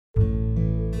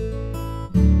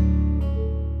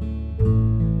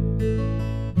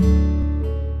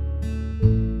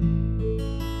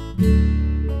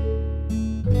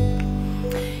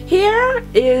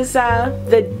is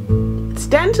the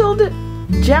stenciled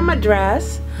Gemma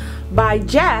dress by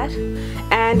Jet,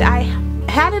 and I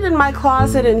had it in my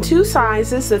closet in two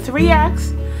sizes, the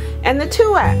 3X and the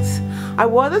 2X. I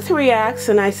wore the 3X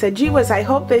and I said, gee whiz, I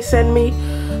hope they send me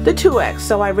the 2X.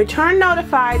 So I return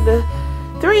notified the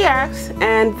 3X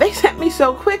and they sent me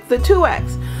so quick the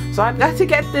 2X. So I've got to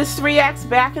get this 3X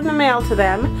back in the mail to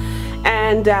them,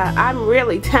 and I'm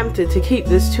really tempted to keep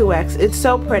this 2X. It's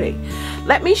so pretty.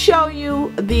 Let me show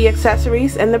you the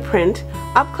accessories and the print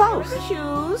up close. The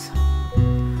shoes.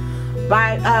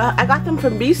 I got them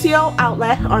from BCO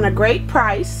Outlet on a great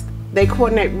price. They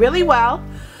coordinate really well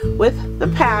with the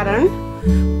pattern,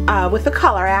 with the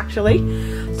color actually.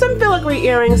 Some filigree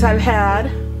earrings I've had,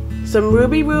 some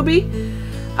ruby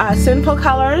Sinful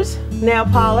Colors nail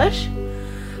polish,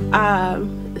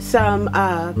 some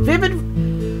vivid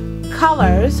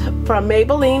colors from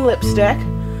Maybelline lipstick,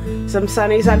 some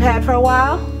sunnies I've had for a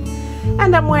while,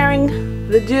 and I'm wearing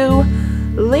the Do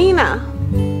Lena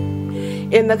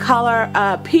in the color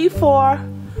P4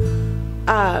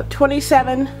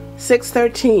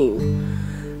 27613.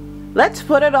 Let's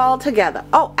put it all together.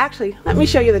 Oh, actually, let me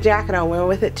show you the jacket I'll wear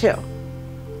with it too.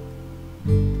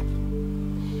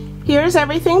 Here's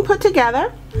everything put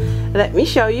together. Let me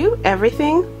show you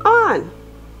everything on.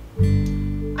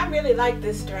 I really like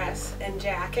this dress and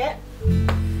jacket.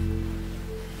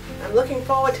 I'm looking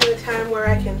forward to the time where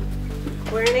I can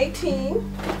wear an 18.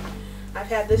 I've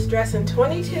had this dress in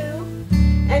 22,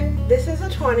 and this is a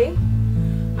 20.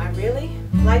 I really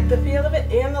like the feel of it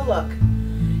and the look.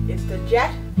 It's the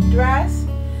Jet dress,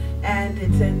 and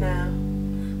it's in,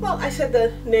 well, I said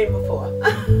the name before.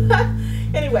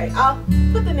 Anyway, I'll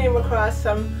put the name across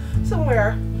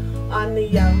somewhere on the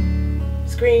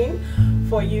screen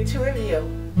for you to review.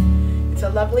 It's a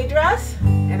lovely dress,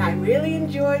 and I really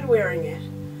enjoyed wearing it.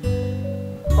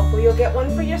 Hopefully you'll get one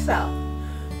for yourself.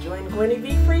 Join Gwynnie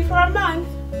Bee free for a month.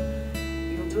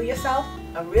 You'll do yourself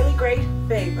a really great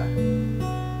favor.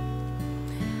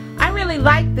 I really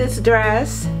like this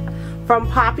dress from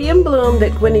Poppy and Bloom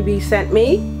that Gwynnie Bee sent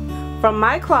me from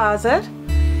my closet.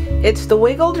 It's the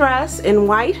wiggle dress in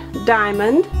white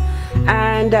diamond,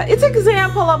 and it's an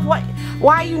example of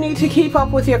why you need to keep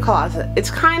up with your closet. It's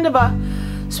kind of a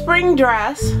spring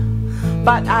dress,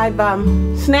 but I've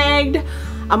snagged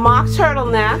a mock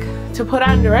turtleneck to put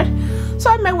under it, so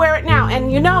I may wear it now.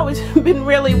 And you know, it's been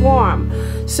really warm,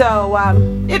 so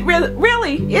it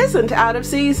really isn't out of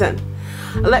season.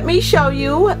 Let me show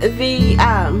you the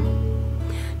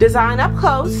design up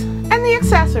close and the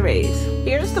accessories.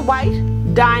 Here's the white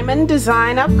diamond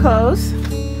design up close,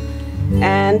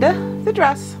 and the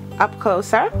dress up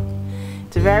closer.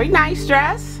 It's a very nice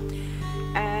dress,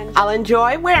 and I'll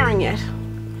enjoy wearing it.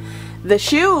 The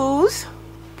shoes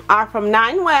are from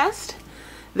 9 West.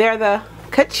 They're the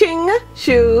Ka-Ching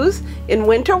shoes in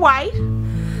winter white.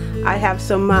 I have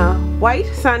some white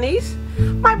sunnies,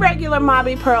 my regular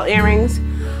Mauve Pearl earrings,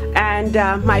 and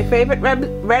my favorite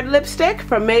red lipstick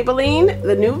from Maybelline,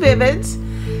 the new Vivids,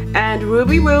 and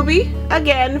Ruby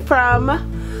again from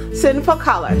Sinful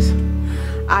Colors.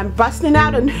 I'm busting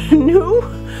out a new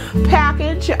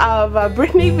package of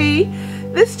Gwynnie Bee,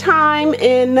 this time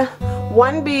in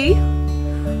 1B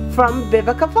from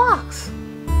Vivica Fox.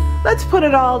 Let's put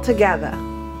it all together.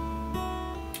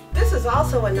 This is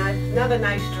also another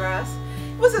nice dress.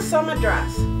 It was a summer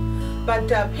dress, but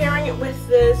pairing it with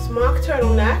this mock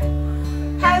turtleneck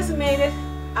has made it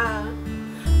a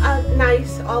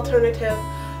nice alternative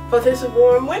for this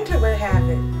warm winter we're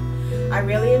having. I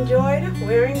really enjoyed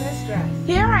wearing this dress.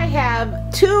 Here I have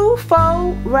 2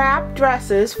 faux wrap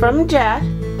dresses from Jet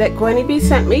that Gwynnie Bee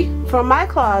sent me from my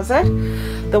closet.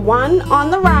 The one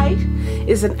on the right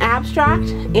is an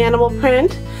abstract animal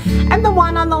print, and the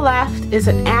one on the left is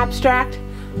an abstract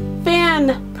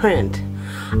fan print.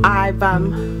 I've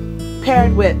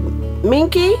paired with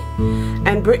Minky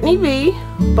and Gwynnie Bee,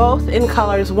 both in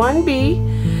colors 1B,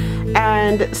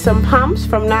 and some pumps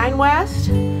from 9 West,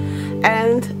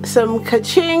 and some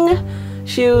Ka-Ching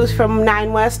shoes from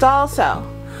 9 West also.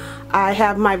 I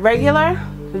have my regular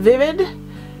Vivid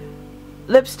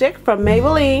lipstick from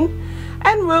Maybelline,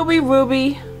 and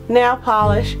Ruby nail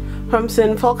polish from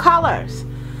Sinful Colors.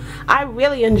 I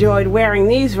really enjoyed wearing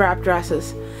these wrap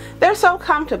dresses. They're so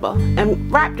comfortable,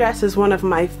 and wrap dress is one of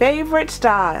my favorite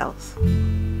styles.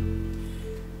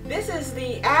 This is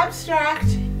the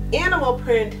abstract animal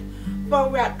print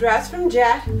faux wrap dress from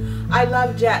Jet. I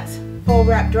love Jet's faux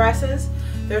wrap dresses.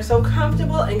 They're so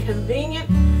comfortable and convenient.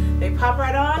 They pop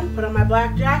right on, put on my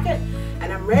black jacket,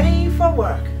 and I'm ready for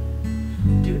work.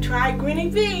 Do try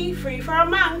Gwynnie Bee free for a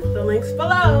month. The link's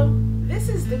below. This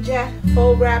is the Jet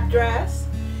faux wrap dress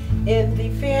in the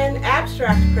fan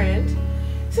abstract print.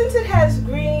 Since it has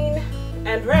green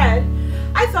and red,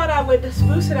 I thought I would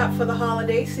spruce it up for the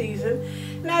holiday season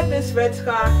and add this red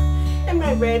scarf and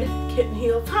my red kitten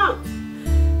heel pumps.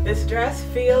 This dress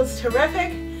feels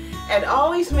terrific and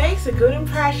always makes a good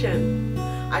impression.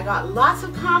 I got lots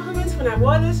of compliments when I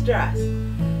wore this dress.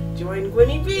 Join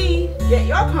Gwynnie Bee, get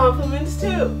your compliments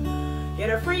too. Get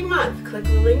a free month, click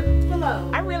the link below.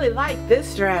 I really like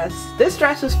this dress. This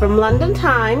dress is from London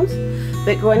Times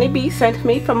that Gwynnie Bee sent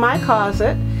me from my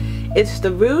closet. It's the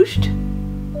ruched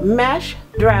mesh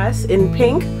dress in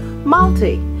pink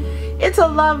multi. It's a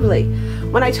lovely.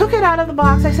 When I took it out of the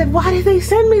box, I said, why did they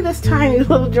send me this tiny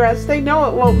little dress? They know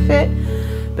it won't fit,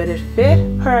 but it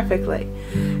fit perfectly.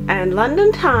 And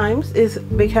London Times is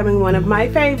becoming one of my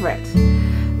favorites.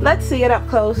 Let's see it up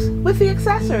close with the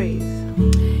accessories.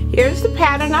 Here's the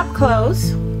pattern up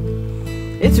close.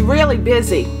 It's really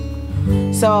busy,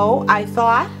 so I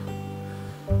thought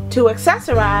to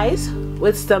accessorize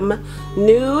with some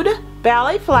nude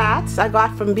ballet flats I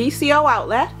got from BCO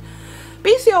Outlet.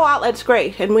 BCO Outlet's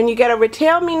great, and when you get a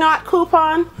Retail Me Not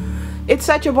coupon, it's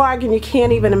such a bargain you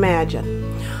can't even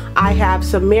imagine. I have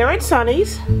some mirrored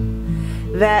sunnies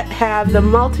that have the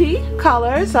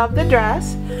multi-colors of the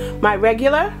dress, my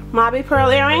regular Mauve Pearl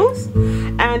earrings,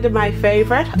 and my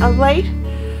favorite of late,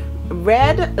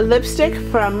 red lipstick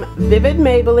from Vivid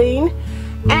Maybelline,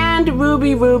 and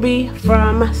Ruby Ruby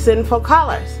from Sinful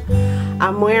Colors.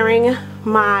 I'm wearing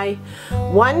my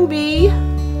 1B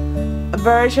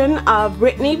version of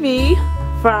Gwynnie Bee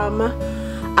from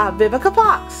Vivica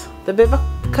Fox, the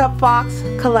Vivica Fox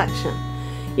collection.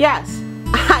 Yes,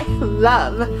 I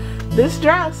love this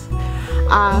dress.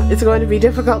 It's going to be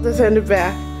difficult to send it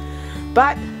back,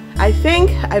 but I think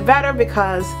I better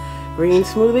because Green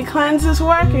Smoothie Cleanse is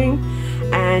working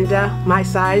and my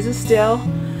size is still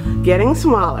getting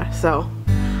smaller, so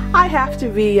I have to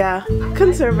be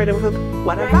conservative with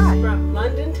what I buy. From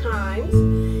London Times,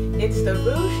 it's the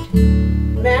ruched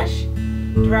mesh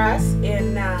dress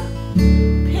in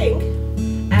pink,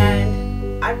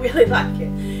 and I really like it.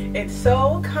 It's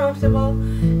so comfortable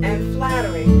and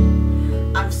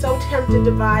flattering. I'm so tempted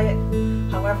to buy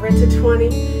it. However, it's a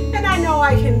 20, and I know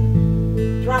I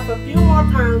can drop a few more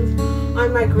pounds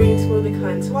on my Green Smoothie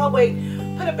Cleanse. So I'll wait,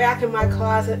 put it back in my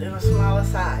closet in a smaller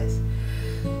size.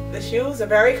 The shoes are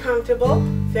very comfortable.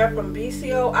 They're from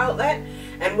BCO Outlet,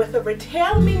 and with a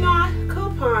Retail Me Not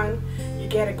coupon, you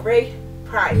get a great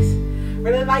price.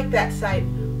 Really like that site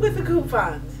with the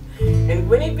coupons. And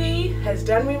Gwynnie Bee has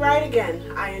done me right again.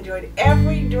 I enjoyed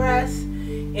every dress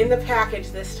in the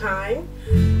package this time.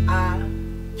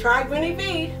 Try Gwynnie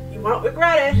Bee. You won't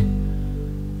regret it.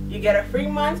 You get a free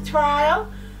month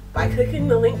trial by clicking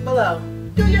the link below.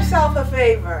 Do yourself a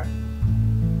favor.